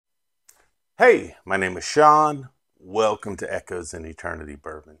Hey, my name is Sean. Welcome to Echoes in Eternity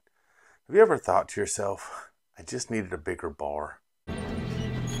Bourbon. Have you ever thought to yourself, I just needed a bigger bar?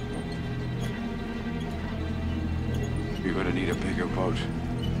 You're gonna need a bigger boat.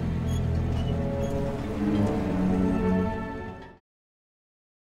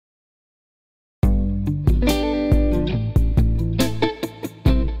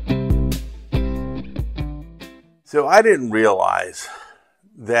 So I didn't realize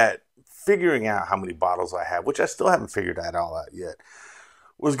that figuring out how many bottles I have, which I still haven't figured that all out yet,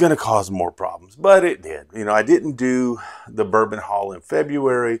 was going to cause more problems. But it did. I didn't do the bourbon haul in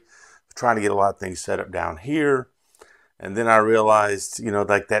February, trying to get a lot of things set up down here. And then I realized,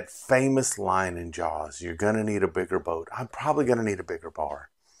 like that famous line in Jaws, you're going to need a bigger boat. I'm probably going to need a bigger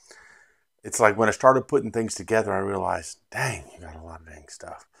bar. It's like when I started putting things together, I realized, dang, you got a lot of dang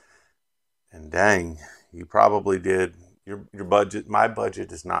stuff. And dang, you probably did. Your budget, my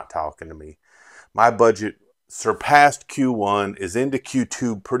budget is not talking to me. My budget surpassed Q1, is into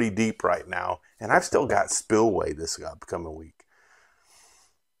Q2 pretty deep right now, and I've still got spillway this upcoming week.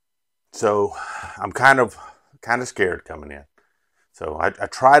 So I'm kind of scared coming in. So I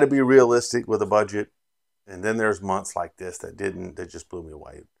try to be realistic with a budget, and then there's months like this that just blew me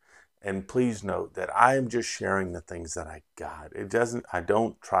away. And please note that I am just sharing the things that I got.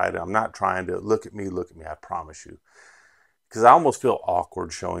 I'm not trying to look at me, I promise you. Because I almost feel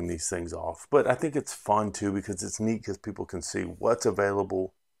awkward showing these things off. But I think it's fun too, because it's neat because people can see what's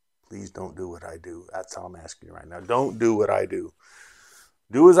available. Please don't do what I do. That's all I'm asking you right now. Don't do what I do.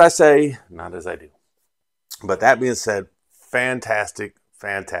 Do as I say, not as I do. But that being said, fantastic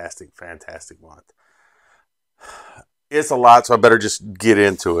month. It's a lot, so I better just get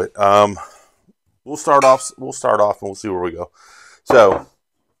into it. We'll start off and we'll see where we go. So,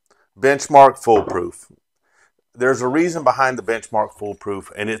 Benchmark Foolproof. There's a reason behind the Benchmark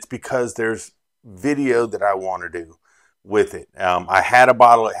Foolproof, and it's because there's video that I want to do with it. I had a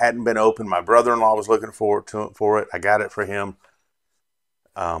bottle, it hadn't been opened. My brother-in-law was looking for it. I got it for him.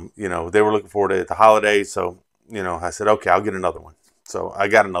 They were looking forward to it at the holidays, so I said, okay, I'll get another one. So I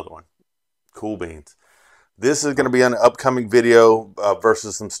got another one. Cool beans. This is going to be an upcoming video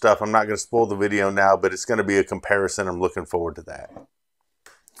versus some stuff. I'm not going to spoil the video now, but it's going to be a comparison. I'm looking forward to that.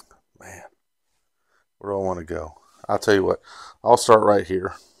 Man, where do I want to go? I'll tell you what. I'll start right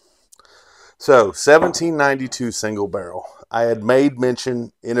here. So, 1792 single barrel. I had made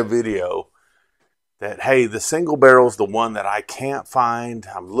mention in a video that, hey, the single barrel is the one that I can't find.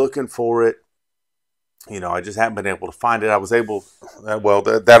 I'm looking for it. I just haven't been able to find it. I was able,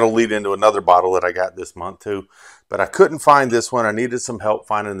 that'll lead into another bottle that I got this month too. But I couldn't find this one. I needed some help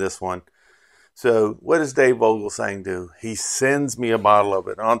finding this one. So what does Dave Vogelsang do? He sends me a bottle of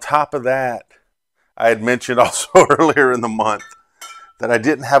it. On top of that, I had mentioned also earlier in the month that I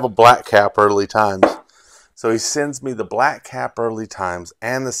didn't have a black cap early times. So he sends me the black cap early times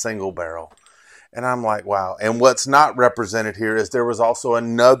and the single barrel. And I'm like, wow. And what's not represented here is there was also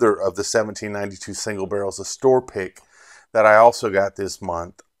another of the 1792 single barrels, a store pick, that I also got this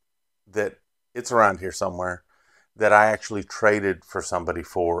month, that it's around here somewhere, that I actually traded for somebody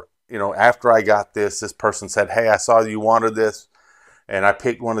for. After I got this person said, hey, I saw you wanted this, and I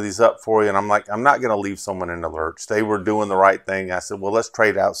picked one of these up for you. And I'm like, I'm not going to leave someone in the lurch. They were doing the right thing. I said, well, let's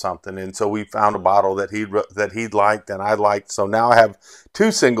trade out something. And so we found a bottle that he'd liked and I liked. So now I have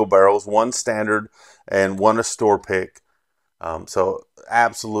two single barrels, one standard and one a store pick. So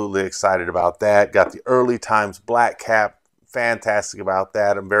absolutely excited about that. Got the early times black cap. Fantastic about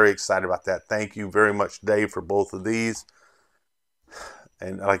that. I'm very excited about that. Thank you very much, Dave, for both of these.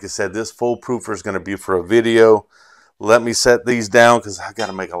 And like I said, this foolproofer is going to be for a video. Let me set these down because I got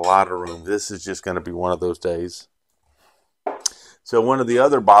to make a lot of room. This is just going to be one of those days. So one of the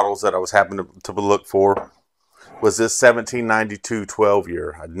other bottles that I was happening to look for was this 1792 12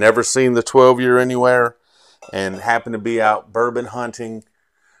 year. I'd never seen the 12 year anywhere, and happened to be out bourbon hunting.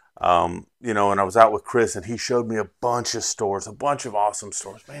 And I was out with Chris, and he showed me a bunch of stores, a bunch of awesome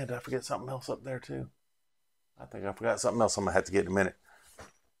stores. Man, did I forget something else up there too? I think I forgot something else I'm going to have to get in a minute.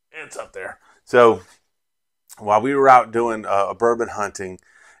 It's up there. So while we were out doing a bourbon hunting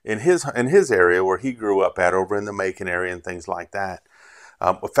in his area where he grew up at, over in the Macon area and things like that,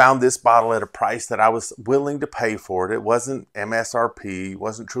 we found this bottle at a price that I was willing to pay for it. It wasn't MSRP,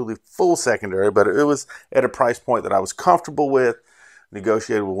 wasn't truly full secondary, but it was at a price point that I was comfortable with.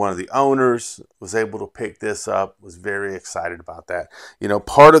 Negotiated with one of the owners, was able to pick this up, was very excited about that.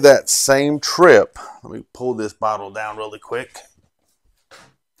 Part of that same trip, let me pull this bottle down really quick.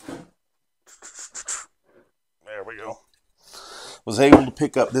 There we go. Was able to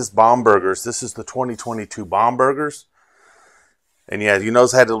pick up this Baumburgers. This is the 2022 Baumburgers. And yeah, you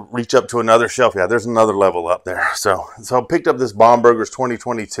notice I had to reach up to another shelf. Yeah, there's another level up there. So I picked up this Bomberger's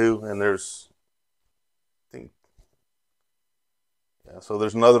 2022, and there's, I think, yeah, so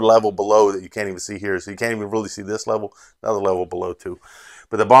there's another level below that you can't even see here. So you can't even really see this level, another level below too.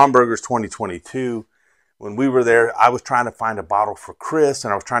 But the Bomberger's 2022, when we were there, I was trying to find a bottle for Chris,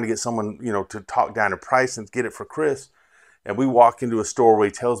 and I was trying to get someone, you know, to talk down the price and get it for Chris. And we walk into a store where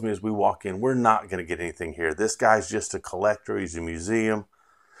he tells me as we walk in, we're not going to get anything here. This guy's just a collector. He's a museum,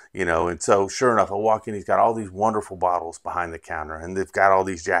 you know. And so sure enough, I walk in, he's got all these wonderful bottles behind the counter, and they've got all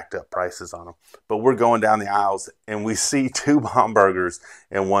these jacked up prices on them. But we're going down the aisles, and we see 2 Bombergers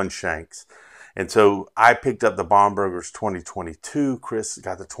and 1 Shanks. And so I picked up the Bomberger's 2022. Chris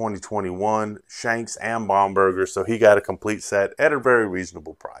got the 2021 Shanks and Bomberger. So he got a complete set at a very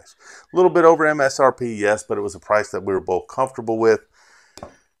reasonable price. A little bit over MSRP, yes, but it was a price that we were both comfortable with.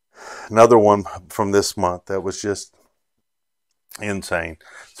 Another one from this month that was just insane.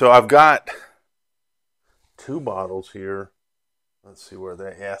 So I've got 2 bottles here. Let's see where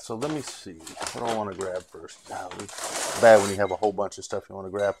they're at. So let me see. What do I want to grab first? It's bad when you have a whole bunch of stuff you want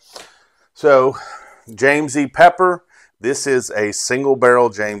to grab. So, James E. Pepper. This is a single barrel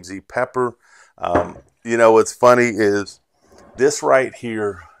James E. Pepper. You know, what's funny is this right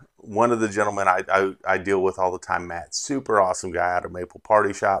here, one of the gentlemen I deal with all the time, Matt, super awesome guy out of Maple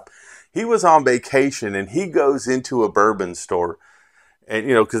Party Shop. He was on vacation, and he goes into a bourbon store, and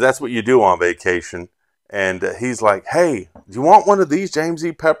you know, because that's what you do on vacation. And he's like, hey, do you want one of these James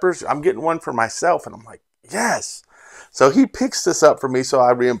E. Peppers? I'm getting one for myself. And I'm like, yes. So he picks this up for me, so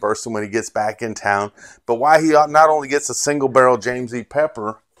I reimburse him when he gets back in town. But why he not only gets a single barrel James E.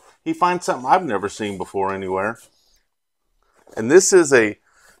 Pepper, he finds something I've never seen before anywhere. And this is a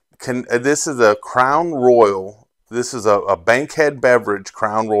Crown Royal. This is a Bankhead beverage,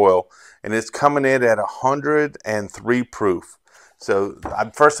 Crown Royal, and it's coming in at 103 proof. So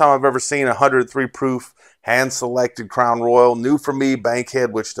first time I've ever seen 103 proof hand-selected Crown Royal. New for me,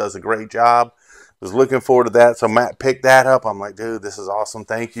 Bankhead, which does a great job. Was looking forward to that. So Matt picked that up. I'm like, dude, this is awesome.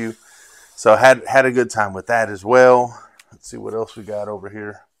 Thank you. So had a good time with that as well. Let's see what else we got over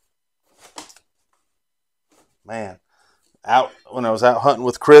here. Man, when I was out hunting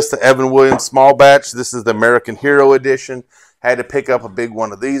with Chris, the Evan Williams small batch. This is the American Hero edition. Had to pick up a big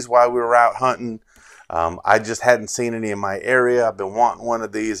one of these while we were out hunting. I just hadn't seen any in my area. I've been wanting one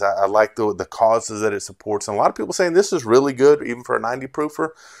of these. I like the causes that it supports. And a lot of people saying this is really good, even for a 90 proofer.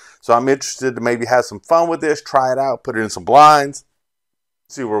 So I'm interested to maybe have some fun with this, try it out, put it in some blinds,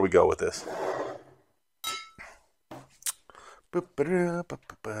 see where we go with this.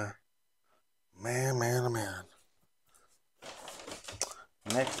 Man.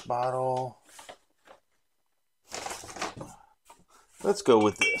 Next bottle. Let's go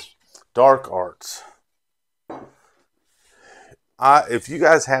with this. Dark Arts. If you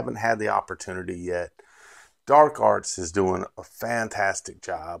guys haven't had the opportunity yet, Dark Arts is doing a fantastic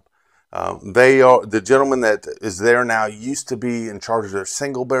job. The gentleman that is there now used to be in charge of their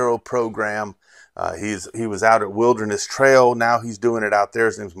single barrel program. He was out at Wilderness Trail. Now he's doing it out there.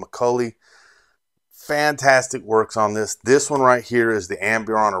 His name's McCulley. Fantastic works on this. This one right here is the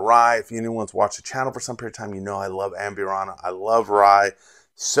Amburana Rye. If anyone's watched the channel for some period of time, you know I love Amburana. I love rye.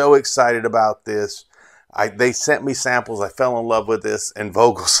 So excited about this. They sent me samples. I fell in love with this, and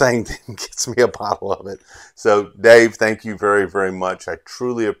Vogel Sang gets me a bottle of it. So, Dave, thank you very, very much. I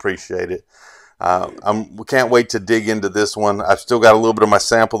truly appreciate it. We can't wait to dig into this one. I've still got a little bit of my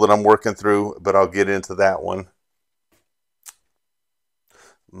sample that I'm working through, but I'll get into that one.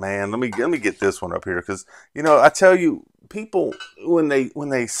 Man, let me get this one up here, because you know I tell you, people when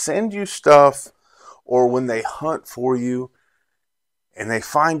they send you stuff or when they hunt for you, and they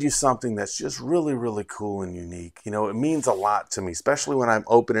find you something that's just really, really cool and unique. You know, it means a lot to me, especially when I'm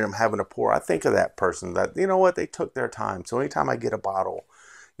opening them, having a pour. I think of that person that, you know what, they took their time. So anytime I get a bottle,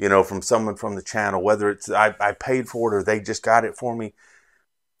 you know, from someone from the channel, whether it's I paid for it or they just got it for me,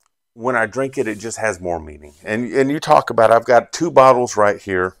 when I drink it, it just has more meaning. And you talk about, I've got 2 bottles right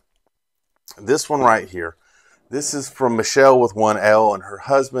here. This one right here. This is from Michelle with 1L and her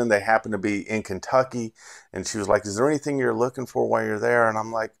husband. They happen to be in Kentucky. And she was like, is there anything you're looking for while you're there? And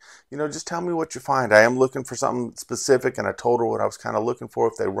I'm like, you know, just tell me what you find. I am looking for something specific. And I told her what I was kind of looking for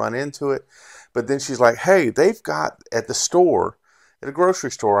if they run into it. But then she's like, hey, they've got at the store, at a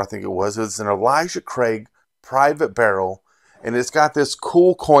grocery store, I think it's an Elijah Craig private barrel. And it's got this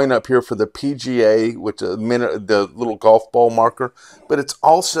cool coin up here for the PGA, which the little golf ball marker. But it's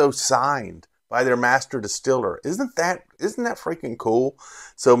also signed by their master distiller. Isn't that freaking cool?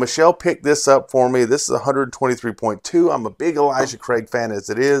 So Michelle picked this up for me. This is 123.2. I'm a big Elijah Craig fan as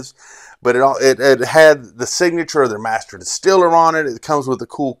it is, but it had the signature of their master distiller on it. It comes with a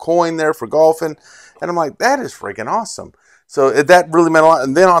cool coin there for golfing, and I'm like, that is freaking awesome. So that really meant a lot.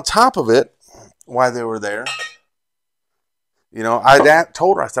 And then on top of it, while they were there, you know, I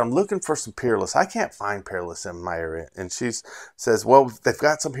told her, I said, I'm looking for some Peerless. I can't find Peerless in my area. And she says, well, they've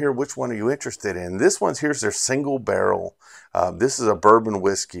got some here. Which one are you interested in? This one's, here's their single barrel. This is a bourbon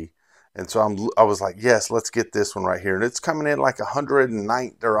whiskey. And so I was like, yes, let's get this one right here. And it's coming in like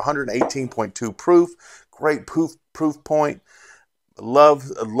 109 or 118.2 proof. Great proof point. Love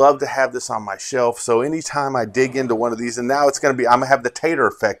to have this on my shelf. So anytime I dig into one of these, and now it's going to be, I'm going to have the Tater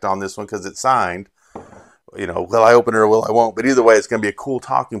effect on this one because it's signed. You know, will I open it or will I won't? But either way, it's going to be a cool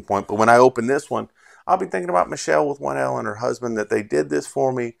talking point. But when I open this one, I'll be thinking about Michelle with 1L and her husband, that they did this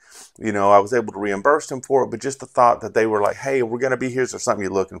for me. You know, I was able to reimburse them for it. But just the thought that they were like, hey, we're going to be here. Is there something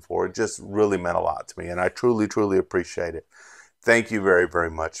you're looking for? It just really meant a lot to me. And I truly, truly appreciate it. Thank you very,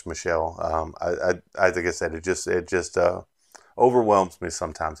 very much, Michelle. Like I said, it just overwhelms me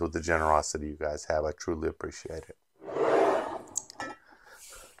sometimes with the generosity you guys have. I truly appreciate it.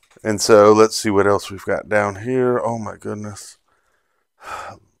 And so let's see what else we've got down here. Oh my goodness.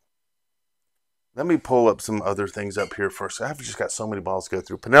 Let me pull up some other things up here first. I've just got so many balls to go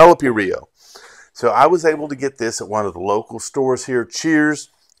through. Penelope Rio. So I was able to get this at one of the local stores here. Cheers.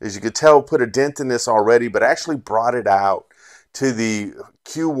 As you could tell, put a dent in this already, but actually brought it out to the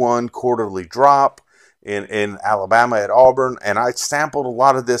Q1 quarterly drop in Alabama at Auburn. And I sampled a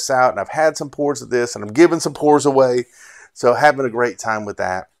lot of this out, and I've had some pours of this, and I'm giving some pours away. So having a great time with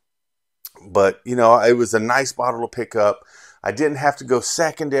that. But, you know, it was a nice bottle to pick up. I didn't have to go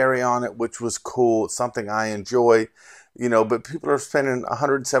secondary on it, which was cool. It's something I enjoy, you know, but people are spending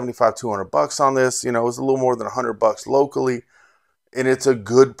 $175, $200 on this. You know, it was a little more than $100 locally, and it's a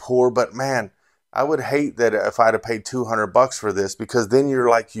good pour. But man, I would hate that if I'd have paid $200 for this, because then you're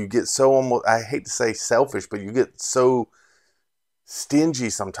like, you get so almost, I hate to say selfish, but you get so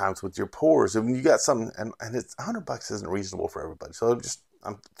stingy sometimes with your pours. And when you got something, and it's $100 isn't reasonable for everybody. So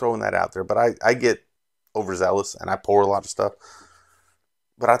I'm throwing that out there, but I get overzealous and I pour a lot of stuff.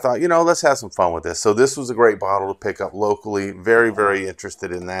 But I thought, you know, let's have some fun with this. So this was a great bottle to pick up locally. Very, very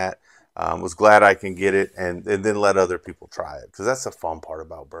interested in that. Was glad I can get it and then let other people try it, because that's the fun part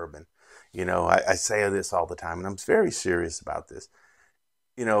about bourbon. You know, I say this all the time, and I'm very serious about this.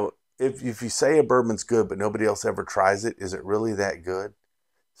 You know, if you say a bourbon's good but nobody else ever tries it, is it really that good?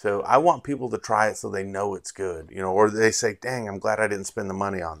 So I want people to try it so they know it's good, you know, or they say, dang, I'm glad I didn't spend the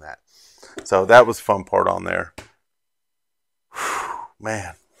money on that. So that was a fun part on there. Whew,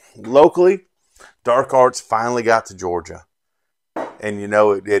 man, locally, Dark Arts finally got to Georgia. And, you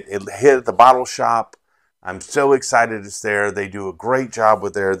know, it hit at the bottle shop. I'm so excited it's there. They do a great job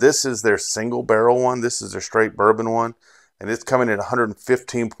with there. This is their single barrel one. This is their straight bourbon one. And it's coming in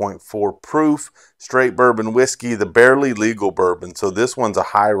 115.4 proof, straight bourbon whiskey, the barely legal bourbon. So this one's a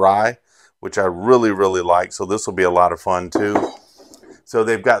high rye, which I really, really like. So this will be a lot of fun too. So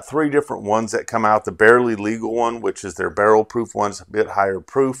they've got 3 different ones that come out. The barely legal one, which is their barrel proof one, is a bit higher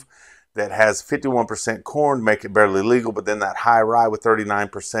proof. That has 51% corn, make it barely legal. But then that high rye with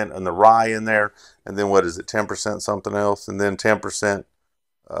 39% and the rye in there. And then what is it, 10% something else? And then 10%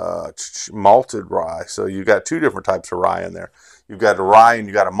 malted rye. So you got 2 different types of rye in there. You've got a rye and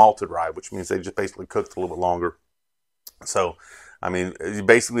you got a malted rye, which means they just basically cooked a little bit longer. So, I mean, you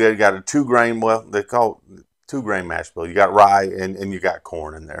basically got a 2-grain, well, they call it 2-grain mash bill. You got rye and you got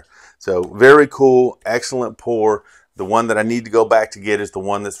corn in there. So very cool, excellent pour. The one that I need to go back to get is the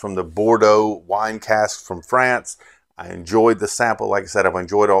one that's from the Bordeaux wine cask from France. I enjoyed the sample. Like I said, I've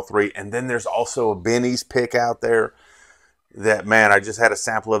enjoyed all 3. And then there's also a Benny's pick out there that, man, I just had a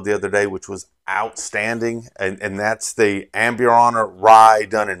sample of the other day, which was outstanding. And that's the Amburana rye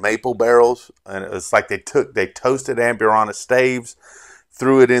done in maple barrels. And it's like they toasted Amburana staves,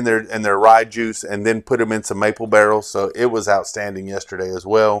 threw it in their rye juice, and then put them in some maple barrels. So it was outstanding yesterday as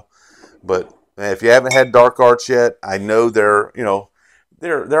well. But if you haven't had Dark Arts yet, I know they're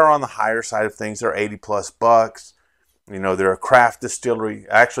on the higher side of things. They're $80+. You know, they're a craft distillery.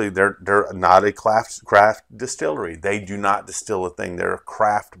 Actually, they're not a craft distillery. They do not distill a thing. They're a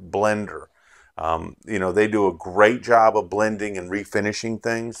craft blender. You know, they do a great job of blending and refinishing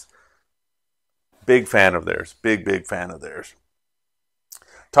things. Big fan of theirs. Big fan of theirs.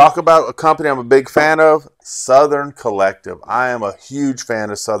 Talk about a company I'm a big fan of, Southern Collective. I am a huge fan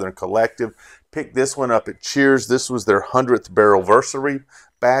of Southern Collective. Picked this one up at Cheers. This was their 100th barrelversary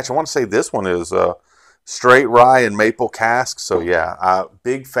batch. I want to say this one is straight rye and maple casks. So yeah,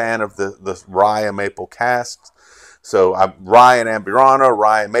 big fan of the rye and maple casks. So rye and Amburana,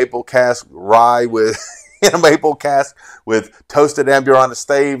 rye and maple cask, rye with in a maple cask with toasted Amburana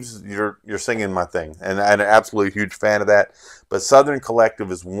staves. You're singing my thing, and I'm an absolutely huge fan of that. But Southern Collective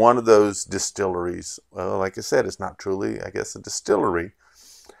is one of those distilleries. Well, like I said, it's not truly, I guess, a distillery,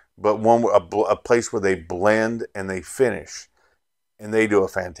 but a place where they blend and they finish. And they do a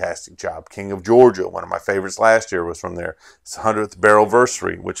fantastic job. King of Georgia, one of my favorites last year, was from there. It's 100th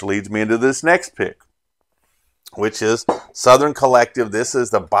Barrelversary, which leads me into this next pick, which is Southern Collective. This is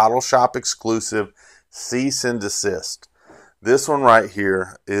the bottle shop exclusive Cease and Desist. This one right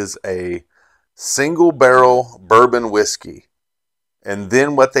here is a single barrel bourbon whiskey. And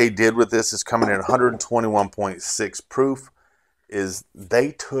then what they did with this is coming in 121.6 proof, is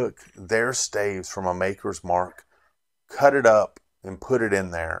they took their staves from a maker's mark, cut it up, and put it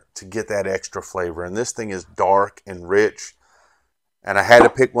in there to get that extra flavor. And this thing is dark and rich. And I had to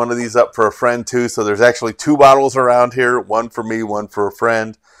pick one of these up for a friend too. So there's actually 2 bottles around here. One for me, one for a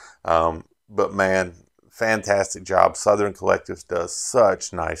friend. But man, fantastic job. Southern Collectives does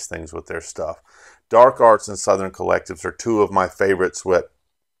such nice things with their stuff. Dark Arts and Southern Collectives are 2 of my favorites.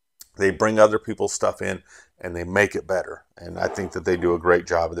 They bring other people's stuff in and they make it better. And I think that they do a great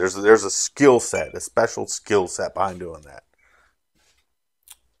job. There's a skill set, a special skill set behind doing that.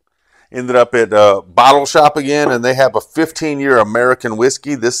 Ended up at Bottle Shop again, and they have a 15-year American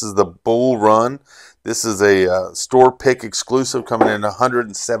whiskey. This is the Bull Run. This is a store pick exclusive coming in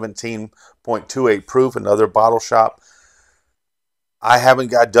 117.28 proof, another Bottle Shop. I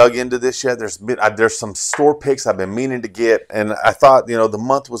haven't got dug into this yet. There's some store picks I've been meaning to get, and I thought, the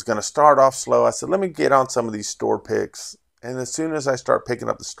month was going to start off slow. I said, let me get on some of these store picks, and as soon as I start picking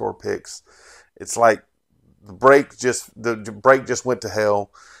up the store picks, it's like the break just went to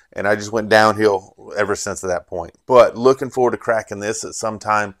hell. And I just went downhill ever since that point. But looking forward to cracking this at some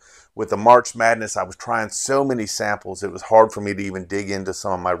time. With the March Madness, I was trying so many samples, it was hard for me to even dig into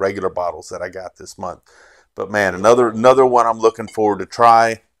some of my regular bottles that I got this month. But man, another one I'm looking forward to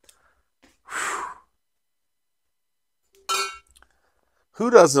try.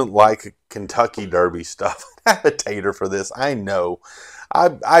 Who doesn't like Kentucky Derby stuff? I have a tater for this, I know.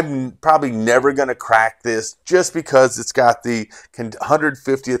 I'm probably never going to crack this just because it's got the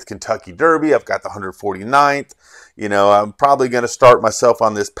 150th Kentucky Derby. I've got the 149th. I'm probably going to start myself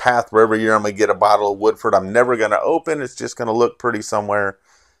on this path where every year I'm going to get a bottle of Woodford I'm never going to open. It's just going to look pretty somewhere.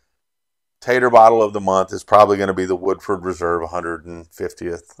 Tater bottle of the month is probably going to be the Woodford Reserve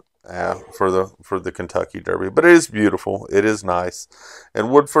 150th for the Kentucky Derby. But it is beautiful. It is nice.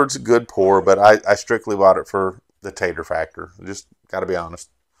 And Woodford's a good pour, but I strictly bought it for the tater factor. Just got to be honest.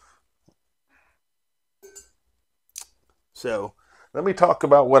 So let me talk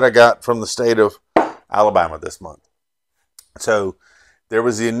about what I got from the state of Alabama this month. So there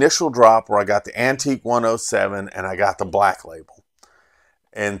was the initial drop where I got the Antique 107 and I got the Black Label.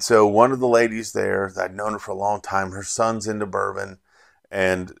 And so one of the ladies there, I'd known her for a long time, her son's into bourbon.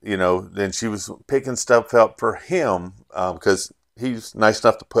 And, then she was picking stuff up for him because he's nice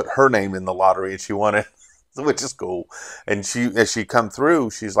enough to put her name in the lottery and she won it. Which is cool. And as she come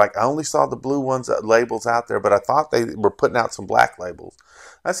through, she's like, I only saw the blue labels out there, but I thought they were putting out some black labels.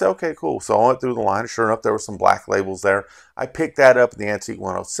 I said, okay, cool. So I went through the line. Sure enough, there were some black labels there. I picked that up in the Antique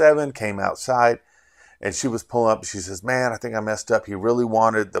 107, came outside, and she was pulling up. She says, man, I think I messed up. He really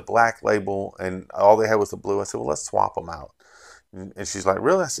wanted the black label, and all they had was the blue. I said, well, let's swap them out. And she's like,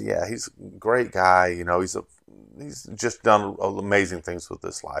 really? I said, yeah, he's a great guy. He's just done amazing things with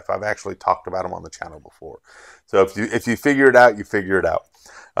his life. I've actually talked about him on the channel before. So if you figure it out, you figure it out.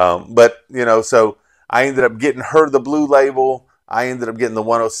 So I ended up getting her the blue label. I ended up getting the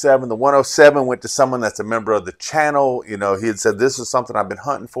 107. The 107 went to someone that's a member of the channel. He had said, this is something I've been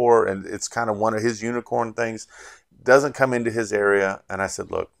hunting for, and it's kind of one of his unicorn things. Doesn't come into his area. And I said,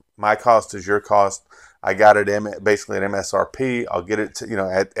 look, my cost is your cost. I got it basically at MSRP. I'll get it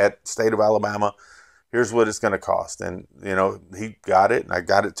to, at state of Alabama. Here's what it's going to cost. And, he got it, and I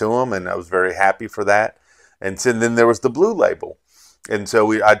got it to him, and I was very happy for that. And so then there was the blue label. And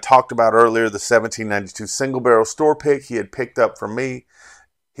so I talked about earlier the 1792 single barrel store pick he had picked up for me.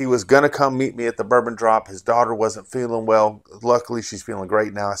 He was going to come meet me at the bourbon drop. His daughter wasn't feeling well. Luckily, she's feeling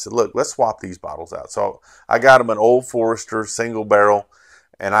great now. I said, look, let's swap these bottles out. So I got him an Old Forester single barrel,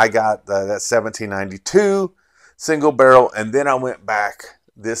 and I got that 1792 single barrel. And then I went back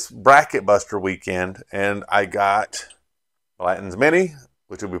this bracket buster weekend, and I got Blanton's Mini,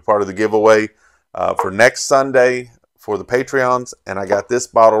 which will be part of the giveaway for next Sunday for the Patreons. And I got this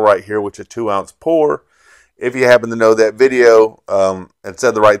bottle right here, which is a 2-ounce pour. If you happen to know that video and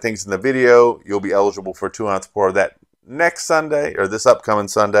said the right things in the video, you'll be eligible for a 2-ounce pour that next Sunday, or this upcoming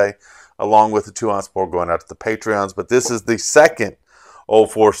Sunday, along with the 2-ounce pour going out to the Patreons. But this is the second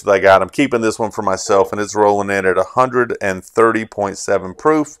Old Forester that I got. I'm keeping this one for myself, and it's rolling in at 130.7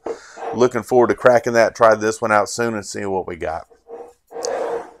 proof. Looking forward to cracking that. Try this one out soon and seeing what we got.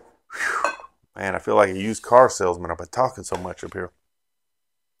 Whew. Man, I feel like a used car salesman. I've been talking so much up here.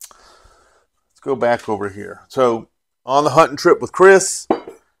 Let's go back over here. So, on the hunting trip with Chris,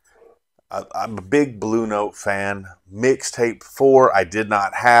 I'm a big Blue Note fan. Mixtape 4 I did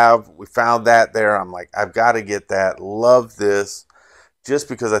not have. We found that there. I'm like, I've got to get that. Love this. Just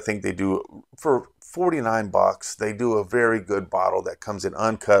because I think they do, for $49, they do a very good bottle that comes in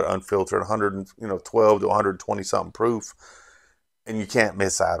uncut, unfiltered, 112 to 120 something proof, and you can't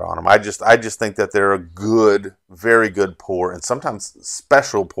miss out on them. I just think that they're a good, very good pour, and sometimes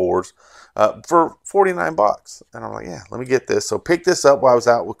special pours for $49. And I'm like, yeah, let me get this. So pick this up while I was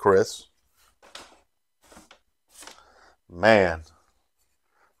out with Chris. Man,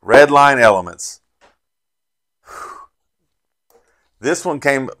 Red Line Elements. This one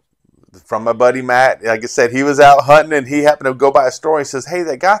came from my buddy Matt. Like I said, he was out hunting and he happened to go by a store. He says, hey,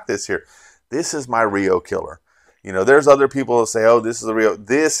 they got this here. This is my Rio killer. You know, there's other people that say, oh, this is a Rio.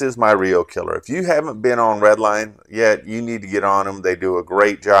 This is my Rio killer. If you haven't been on Redline yet, you need to get on them. They do a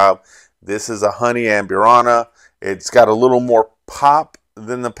great job. This is a honey amburana. It's got a little more pop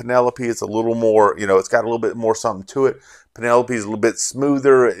than the Penelope. It's a little more, you know, it's got a little bit more something to it. Penelope is a little bit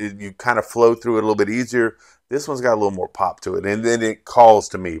smoother. You kind of flow through it a little bit easier. This one's got a little more pop to it, and then it calls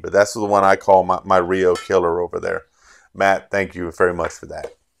to me. But that's the one I call my Rio killer over there. Matt, thank you very much for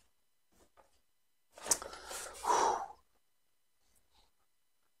that.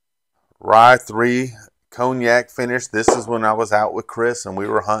 Rye 3 cognac finish. This is when I was out with Chris and we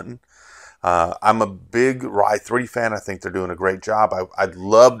were hunting. I'm a big Rye 3 fan. I think they're doing a great job. I'd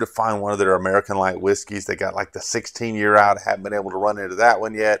love to find one of their American Light whiskeys. They got like the 16-year out. I haven't been able to run into that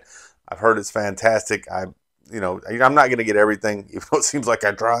one yet. I've heard it's fantastic. I'm not going to get everything, even though it seems like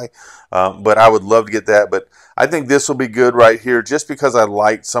I try. But I would love to get that. But I think this will be good right here just because I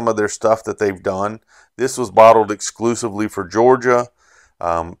like some of their stuff that they've done. This was bottled exclusively for Georgia.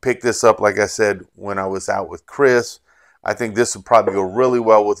 Picked this up, like I said, when I was out with Chris. I think this will probably go really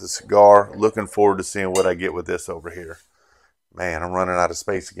well with a cigar. Looking forward to seeing what I get with this over here. Man, I'm running out of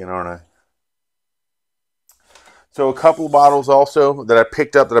space again, aren't I? So a couple of bottles also that I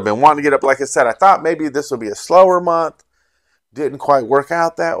picked up that I've been wanting to get up. Like I said, I thought maybe this would be a slower month. Didn't quite work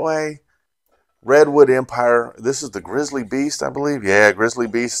out that way. Redwood Empire. This is the Grizzly Beast, I believe. Yeah, Grizzly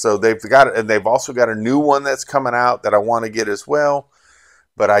Beast. So they've got it, and they've also got a new one that's coming out that I want to get as well.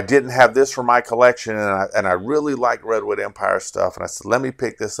 But I didn't have this for my collection, and I really like Redwood Empire stuff. And I said, let me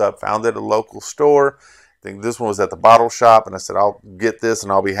pick this up. Found it at a local store. I think this one was at the bottle shop, and I said, I'll get this,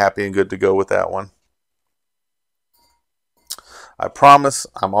 and I'll be happy and good to go with that one. I promise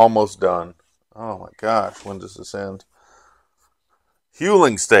I'm almost done. Oh my gosh, when does this end?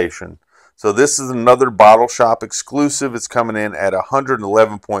 Huling Station. So this is another bottle shop exclusive. It's coming in at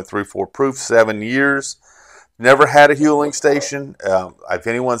 111.34 proof, 7 years. Never had a Huling Station. If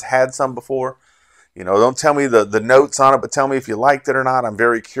anyone's had some before, you know, don't tell me the notes on it, but tell me if you liked it or not. I'm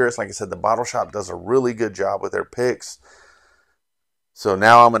very curious. Like I said, the bottle shop does a really good job with their picks. So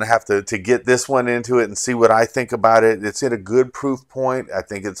now I'm going to have to get this one into it and see what I think about it. It's at a good proof point. I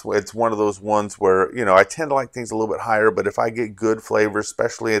think it's one of those ones where, you know, I tend to like things a little bit higher, but if I get good flavors,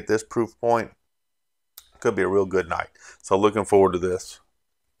 especially at this proof point, it could be a real good night. So looking forward to this.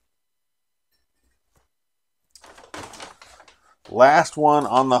 Last one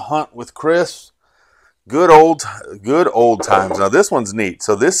on the hunt with Chris. Good old times. Now this one's neat.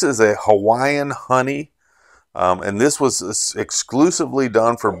 So this is a Hawaiian honey. And this was exclusively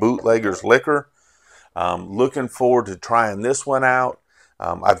done for Bootleggers Liquor. Looking forward to trying this one out.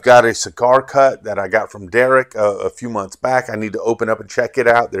 I've got a cigar cut that I got from Derek a few months back. I need to open up and check it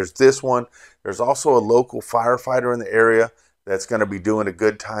out. There's this one. There's also a local firefighter in the area that's going to be doing a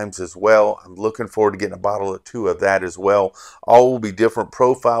Good Times as well. I'm looking forward to getting a bottle or two of that as well. All will be different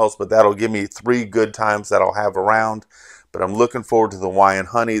profiles, but that'll give me 3 Good Times that I'll have around. But I'm looking forward to the Hawaiian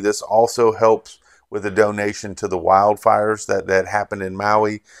honey. This also helps with a donation to the wildfires that happened in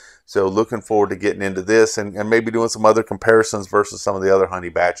Maui. So looking forward to getting into this and maybe doing some other comparisons versus some of the other honey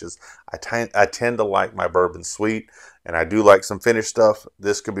batches. I tend to like my bourbon sweet, and I do like some finished stuff.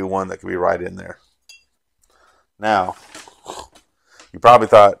 This could be one that could be right in there. Now, you probably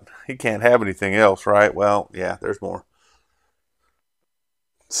thought, he can't have anything else, right? Well, yeah, there's more.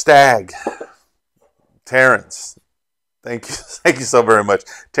 Stag. Terrence. Thank you. Thank you so very much.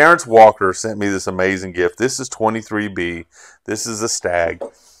 Terrence Walker sent me this amazing gift. This is 23B. This is a stag.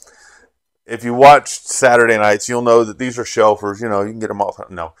 If you watch Saturday nights, you'll know that these are shelfers. You know, you can get them all.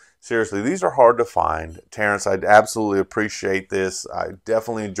 No, seriously, these are hard to find. Terrence, I absolutely appreciate this. I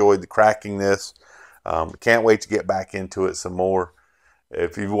definitely enjoyed the cracking this. Can't wait to get back into it some more.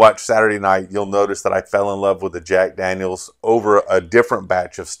 If you watch Saturday night, you'll notice that I fell in love with the Jack Daniels over a different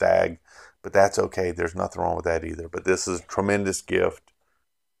batch of stag. But that's okay. There's nothing wrong with that either. But this is a tremendous gift.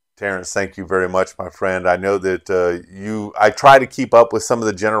 Terrence, thank you very much, my friend. I know that I try to keep up with some of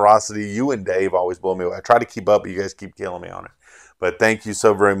the generosity. You and Dave always blow me away. I try to keep up, but you guys keep killing me on it. But thank you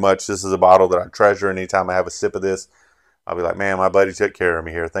so very much. This is a bottle that I treasure. Anytime I have a sip of this, I'll be like, man, my buddy took care of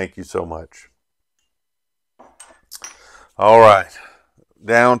me here. Thank you so much. All right.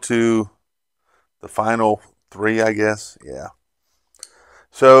 Down to the final three, I guess. Yeah.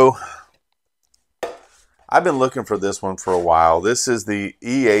 So I've been looking for this one for a while. This is the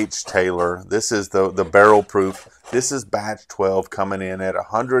E.H. Taylor. This is the barrel proof. This is batch 12 coming in at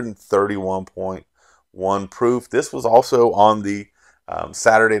 131.1 proof. This was also on the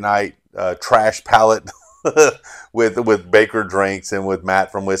Saturday night trash palette with Baker Drinks and with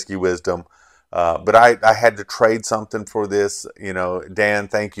Matt from Whiskey Wisdom. But I had to trade something for this. You know, Dan,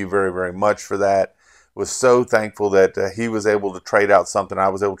 thank you very, very much for that. Was so thankful that he was able to trade out something. I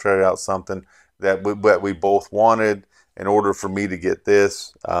was able to trade out something that we both wanted in order for me to get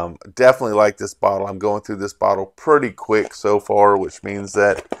this. Definitely like this bottle. I'm going through this bottle pretty quick so far, which means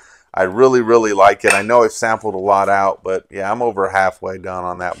that I really, really like it. I know I've sampled a lot out, but yeah, I'm over halfway done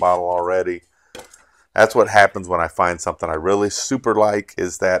on that bottle already. That's what happens when I find something I really super like,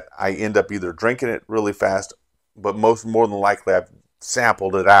 is that I end up either drinking it really fast, but more than likely I've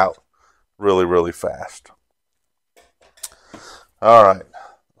sampled it out really, really fast. All right,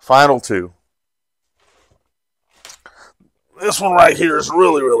 final two. This one right here is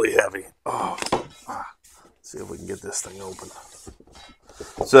really, really heavy. Oh, let's see if we can get this thing open.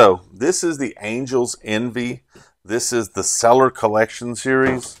 So this is the Angel's Envy. This is the Cellar Collection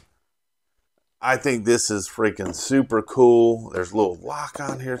series. I think this is freaking super cool. There's a little lock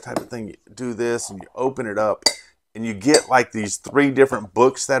on here type of thing. You do this and you open it up and you get like these 3 different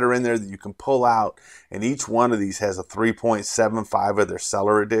books that are in there that you can pull out. And each one of these has a 3.75 of their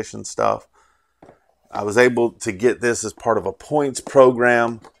Cellar Edition stuff. I was able to get this as part of a points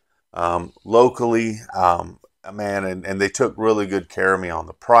program locally, man, and they took really good care of me on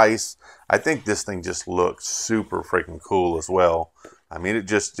the price. I think this thing just looks super freaking cool as well. I mean, it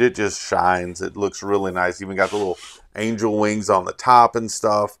just shines. It looks really nice. Even got the little angel wings on the top and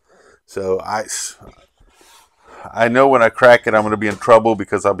stuff. So I know when I crack it, I'm going to be in trouble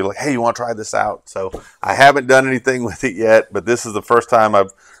because I'll be like, hey, you want to try this out? So I haven't done anything with it yet, but this is the first time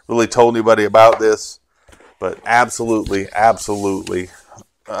I've really told anybody about this. But absolutely, absolutely,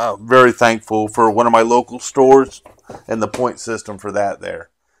 very thankful for one of my local stores and the point system for that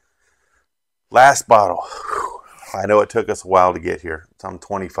there. Last bottle. Whew. I know it took us a while to get here. It's on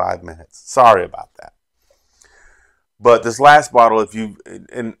 25 minutes. Sorry about that. But this last bottle,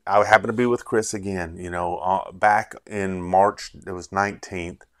 and I happen to be with Chris again, you know, back in March, it was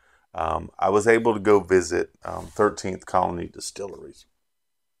 19th, I was able to go visit 13th Colony Distilleries.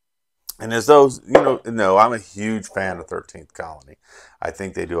 And as those, you know, I'm a huge fan of 13th Colony. I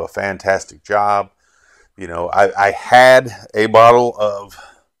think they do a fantastic job. You know, I had a bottle of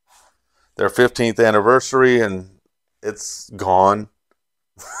their 15th anniversary and it's gone.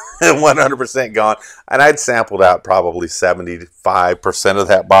 100% gone. And I'd sampled out probably 75% of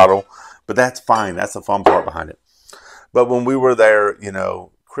that bottle. But that's fine. That's the fun part behind it. But when we were there, you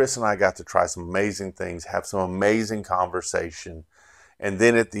know, Chris and I got to try some amazing things, have some amazing conversation. And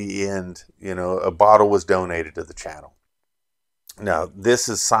then at the end, you know, a bottle was donated to the channel. Now, this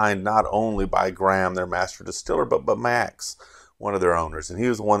is signed not only by Graham, their master distiller, but Max, one of their owners. And he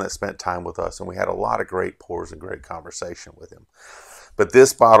was the one that spent time with us. And we had a lot of great pours and great conversation with him. But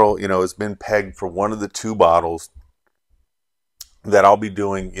this bottle, you know, has been pegged for one of the 2 bottles that I'll be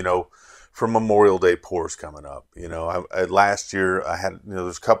doing, you know, for Memorial Day pours coming up. You know, last year I had, you know,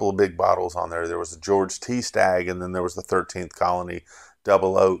 there's a couple of big bottles on there. There was the George T. Stag, and then there was the 13th Colony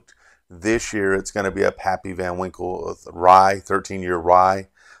Double Oaked. This year it's going to be a Pappy Van Winkle rye, 13-year rye,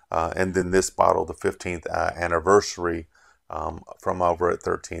 and then this bottle, the 15th anniversary from over at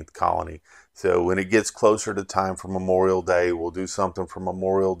 13th Colony. So when it gets closer to time for Memorial Day, we'll do something for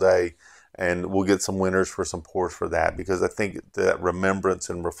Memorial Day, and we'll get some winners for some pours for that, because I think that remembrance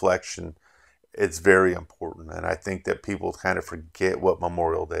and reflection, it's very important. And I think that people kind of forget what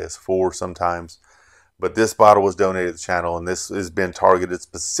Memorial Day is for sometimes. But this bottle was donated to the channel, and this has been targeted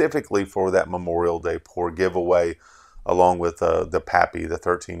specifically for that Memorial Day pour giveaway along with the Pappy, the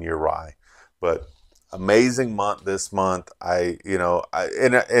 13-year rye. But amazing month this month.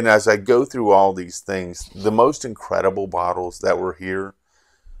 And as I go through all these things, the most incredible bottles that were here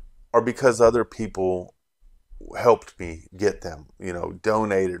are because other people helped me get them,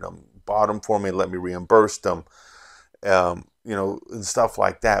 donated them, bought them for me, let me reimburse them, and stuff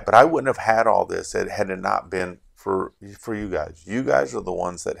like that. But I wouldn't have had all this had it not been for you guys. You guys are the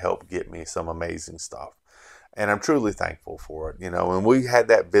ones that helped get me some amazing stuff. And I'm truly thankful for it. When we had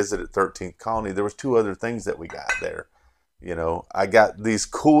that visit at 13th Colony, there was 2 other things that we got there. I got these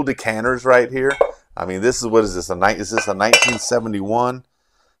cool decanters right here. I mean, this is, what is this? Is this a 1971?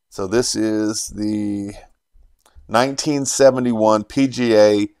 So this is the 1971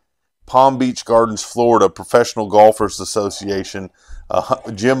 PGA Palm Beach Gardens, Florida Professional Golfers Association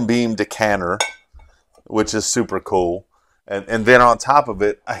Jim Beam decanter, which is super cool. And then on top of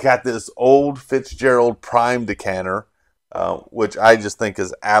it, I got this old Fitzgerald Prime decanter, which I just think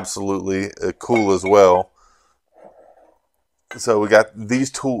is absolutely cool as well. So we got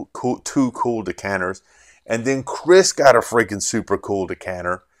these two cool decanters. And then Chris got a freaking super cool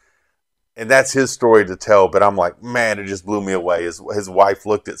decanter. And that's his story to tell, but I'm like, man, it just blew me away. His wife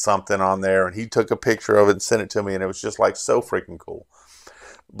looked at something on there, and he took a picture of it and sent it to me, and it was just like so freaking cool.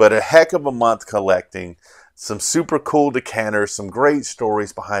 But a heck of a month collecting, some super cool decanters, some great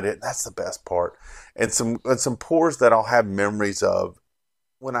stories behind it, and that's the best part. And some pours that I'll have memories of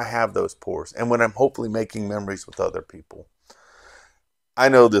when I have those pours, and when I'm hopefully making memories with other people. I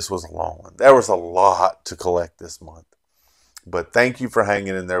know this was a long one. There was a lot to collect this month. But thank you for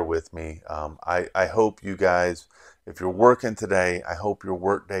hanging in there with me. I hope you guys, if you're working today, I hope your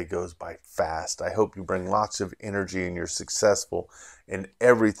work day goes by fast. I hope you bring lots of energy and you're successful in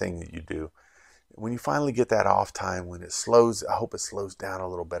everything that you do. When you finally get that off time, when it slows, I hope it slows down a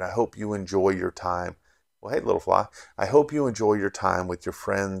little bit. I hope you enjoy your time. Well, hey, little fly. I hope you enjoy your time with your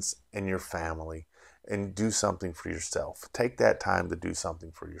friends and your family and do something for yourself. Take that time to do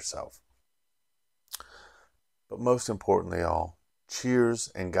something for yourself. But most importantly all, cheers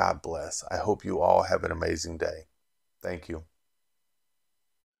and God bless. I hope you all have an amazing day. Thank you.